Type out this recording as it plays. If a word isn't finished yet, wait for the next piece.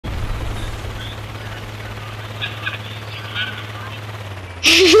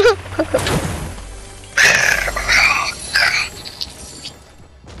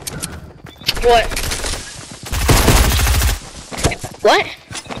What? What?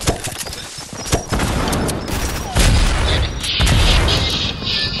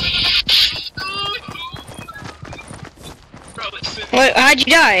 What? How'd you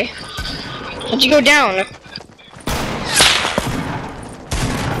die? How'd you go down?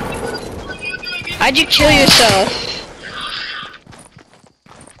 How'd you kill yourself?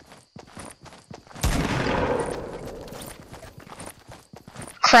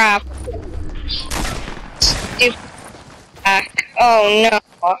 Crap. Back. Oh no.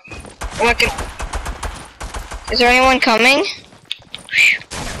 I'm not gonna... Is there anyone coming?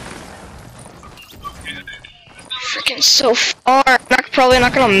 Freaking so far. I'm probably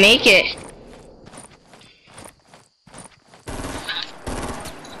not gonna make it.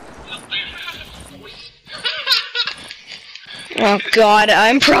 Oh god,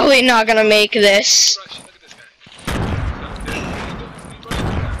 I'm probably not gonna make this.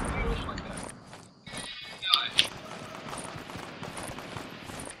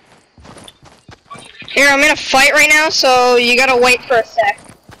 Here, I'm in a fight right now, so you gotta wait for a sec.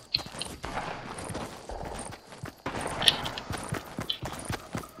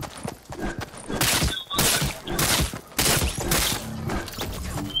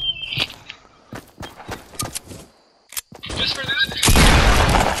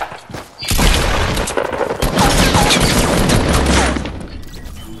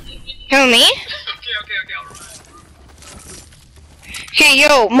 Who, me? Hey,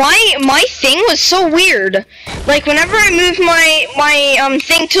 yo, my thing was so weird. Like, whenever I moved my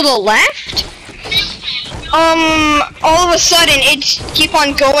thing to the left, all of a sudden, it keep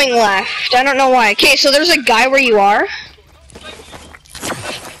on going left. I don't know why. Okay, so there's a guy where you are.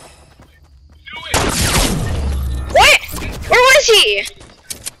 What? Where was he?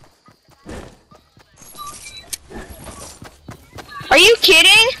 Are you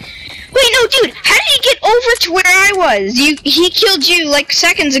kidding? Wait, no, dude, how did he get over to where I was? He killed you, like,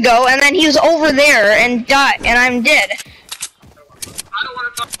 seconds ago, and then he was over there and died, and I'm dead. I don't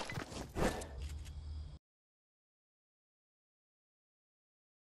want to talk.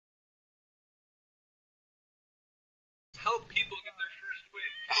 Help people get their first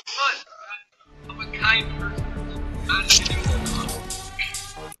win. But I'm a kind person. I'm not gonna do that.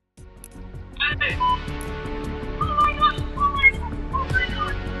 Hey.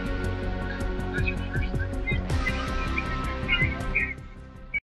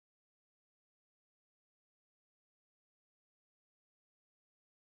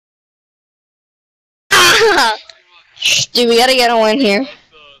 Dude, we gotta get a win here. Okay, man.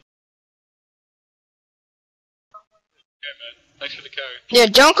 Thanks for the carry. Yeah,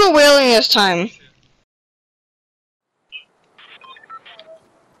 don't go whaling this time.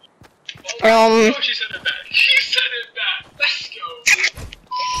 Oh, she sent it back. She sent it back. Let's go.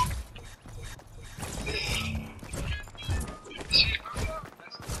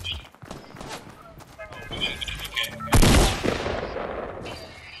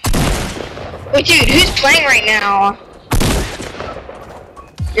 Wait, dude, who's playing right now?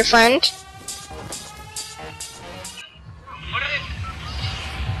 Your friend?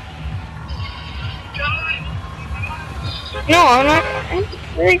 No, I'm not.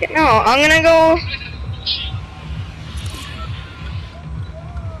 No, I'm gonna go.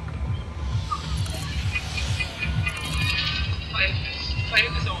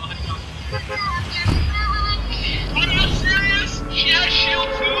 Are you serious? She has shield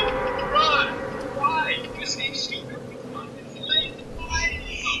too? Run! Why? This game's stupid. It's late. Why?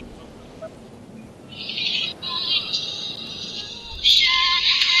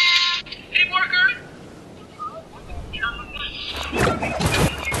 Hey, Marker!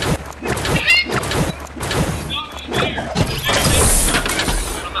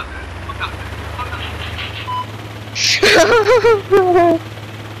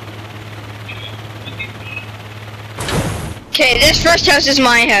 Okay, this first house is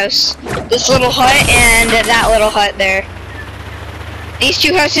my house. This little hut and that little hut there. These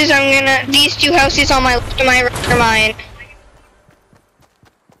two houses on my left and my right are mine.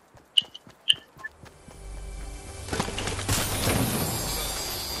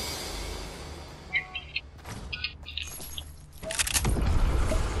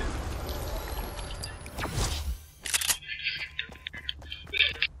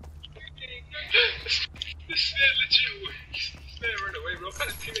 This man legit works. This man ran away, bro. What kind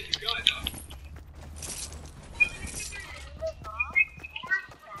of teammate you got, dog?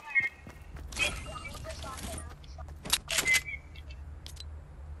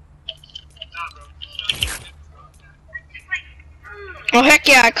 Oh heck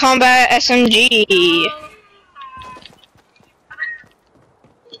yeah, combat SMG.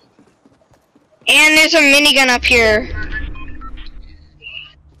 And there's a minigun up here.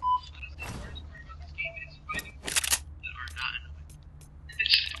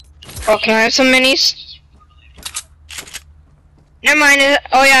 Oh, can I have some minis? Never mind.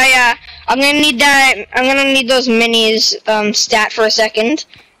 Oh yeah. I'm gonna need that. I'm gonna need those minis stat for a second,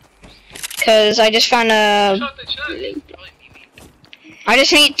 cause I just found a. I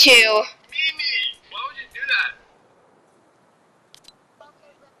just need 2. Mimi, why would you do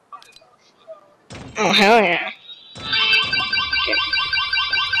that? Oh hell yeah.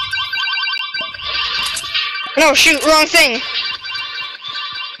 No, shoot, wrong thing.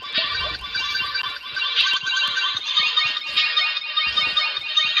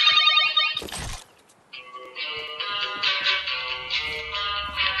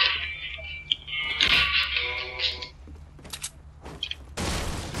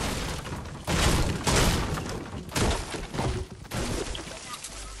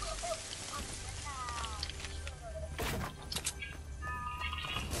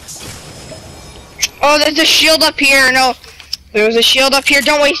 Oh, there's a shield up here. No, there was a shield up here.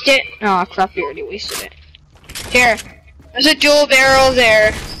 Don't waste it. Oh, crap, you already wasted it. Here, there's a dual barrel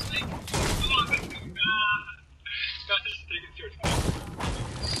there.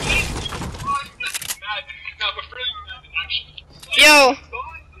 Yo.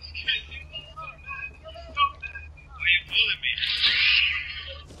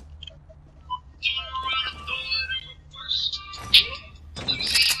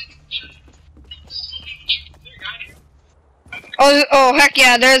 Oh heck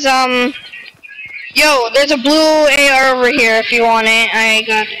yeah, there's yo, there's a blue AR over here if you want it. I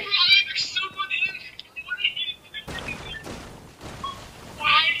got it.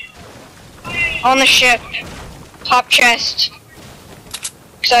 On the ship. Top chest.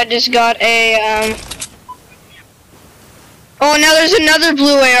 Cause I just got a oh, now there's another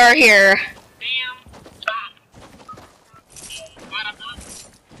blue AR here.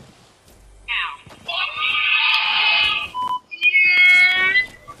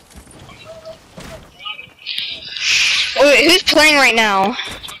 Wait, who's playing right now?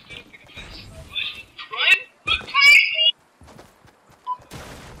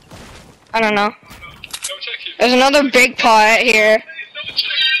 I don't know. There's another big pot here.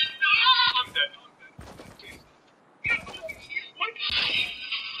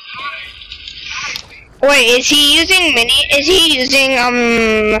 Wait, is he using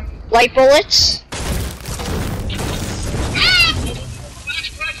light bullets?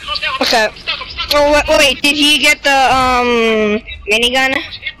 Okay. Oh wait, did he get the minigun?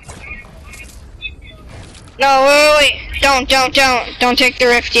 No, wait, don't take the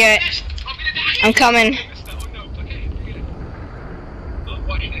rift yet. I'm coming.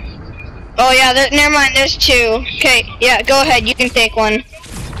 Oh yeah, never mind, there's 2. Okay, yeah, go ahead, you can take one.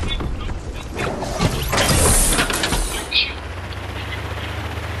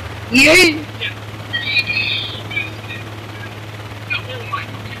 Yay!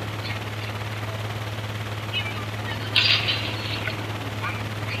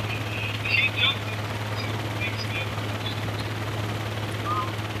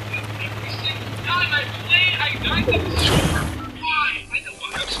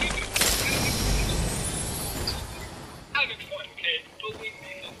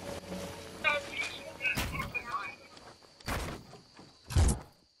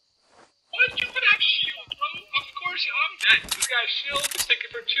 This guy's shield is taken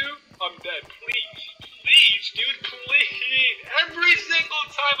for 2. I'm dead. Please, dude, please. Every single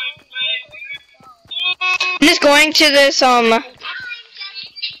time I play, dude. I'm just going to this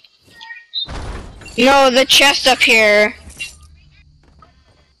no, the chest up here.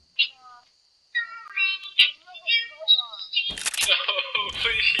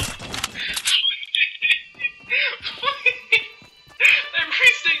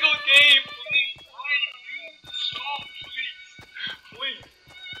 Every single game, please. Why you stop, please?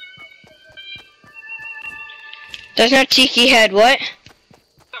 There's no tiki head, what?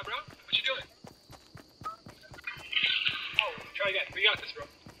 What's up, bro? What you doing? Oh, try again. We got this, bro.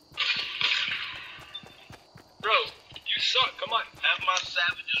 Bro, you suck. Come on. Have my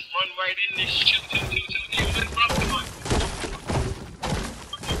savages run right in this shit. Bro, come on.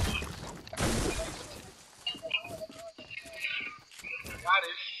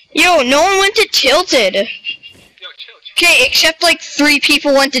 Yo, no one went to Tilted. Yo, chill. Okay, except like 3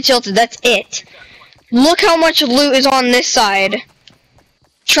 people went to Tilted. That's it. Look how much loot is on this side.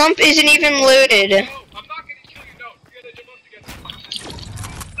 Trump isn't even looted. No, I'm not gonna kill you. No, you're gonna jump up to get some.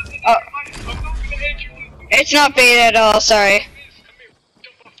 I'm not gonna hit you. It's not bait at all. Sorry. Come here,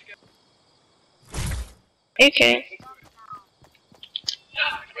 Okay.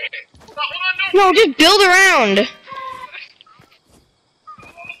 No, just build around.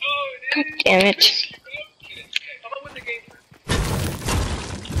 God damn it.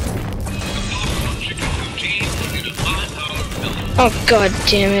 Oh god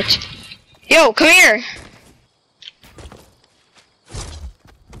damn it. Yo, come here.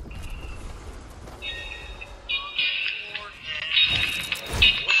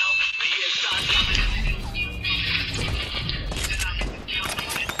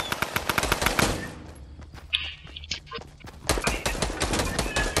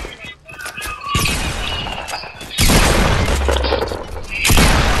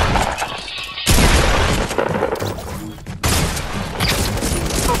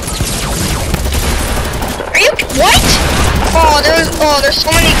 What? Oh, there's so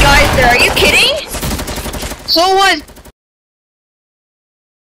many guys there. Are you kidding? So what?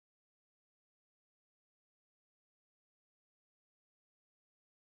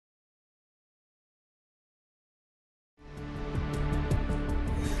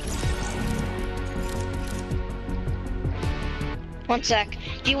 One sec.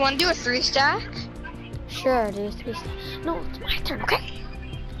 Do you want to do a 3-stack? Sure, do a 3-stack. No, it's my turn, okay?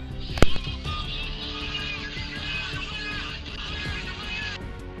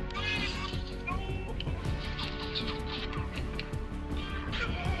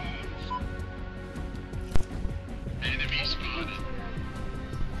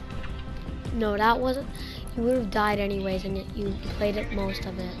 No, that wasn't. You would have died anyways, and you played it most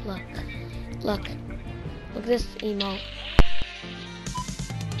of it. Look, look at this emote.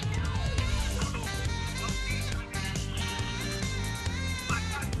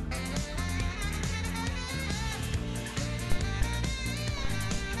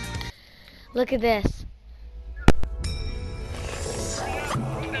 Look at this.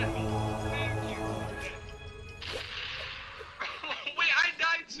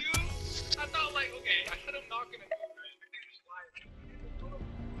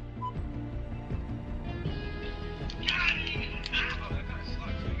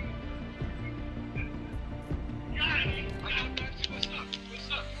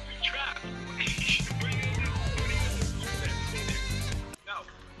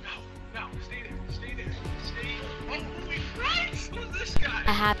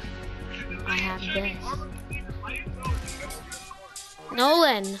 I have this.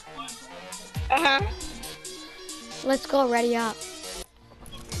 Nolan. Let's go. Ready up.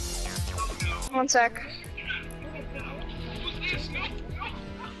 One sec.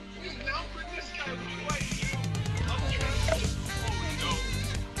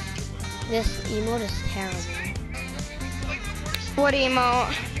 This emote is terrible. What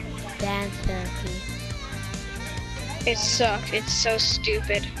emote? Dance therapy. It sucks. It's so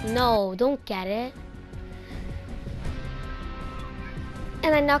stupid. No, don't get it.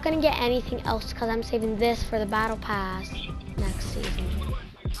 And I'm not gonna get anything else because I'm saving this for the battle pass next season.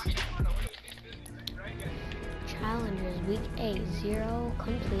 Challenges week 8, 0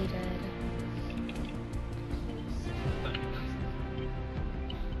 completed.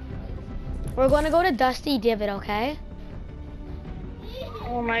 We're gonna go to Dusty Divot, okay?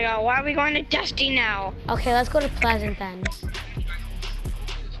 Oh my god, why are we going to Dusty now? Okay, let's go to Pleasant then.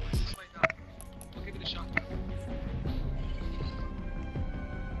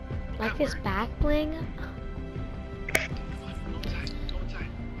 Like this back bling? Go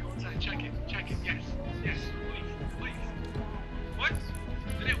inside, check it, yes, please. What?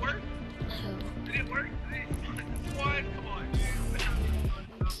 Did it work? No. Did it work? What? Come on.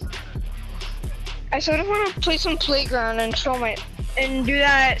 I sort of want to play some playground and show and do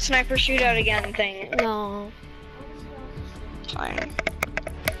that sniper shootout again thing. No. Fine.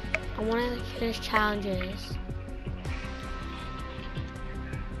 I want to finish challenges.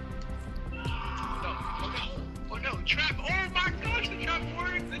 Oh no, trap! Oh my gosh, the trap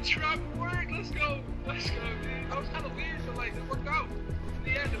worked! The trap worked! Let's go, dude. That was kind of weird, but like, it worked out.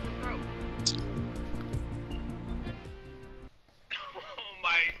 In the end, it worked out. Oh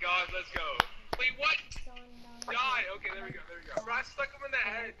my god, let's go. Wait, what? Die! Okay, there we go. Bro, I stuck him in the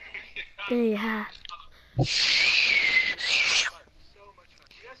head. Yeah. So much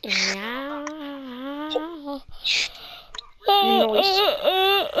fun. Yeah. Noise.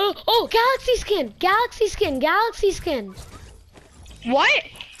 Oh, galaxy skin. What?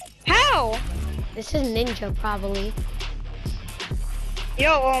 How? This is ninja, probably.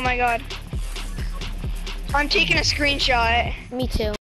 Yo, oh my god. I'm taking a screenshot. Me too.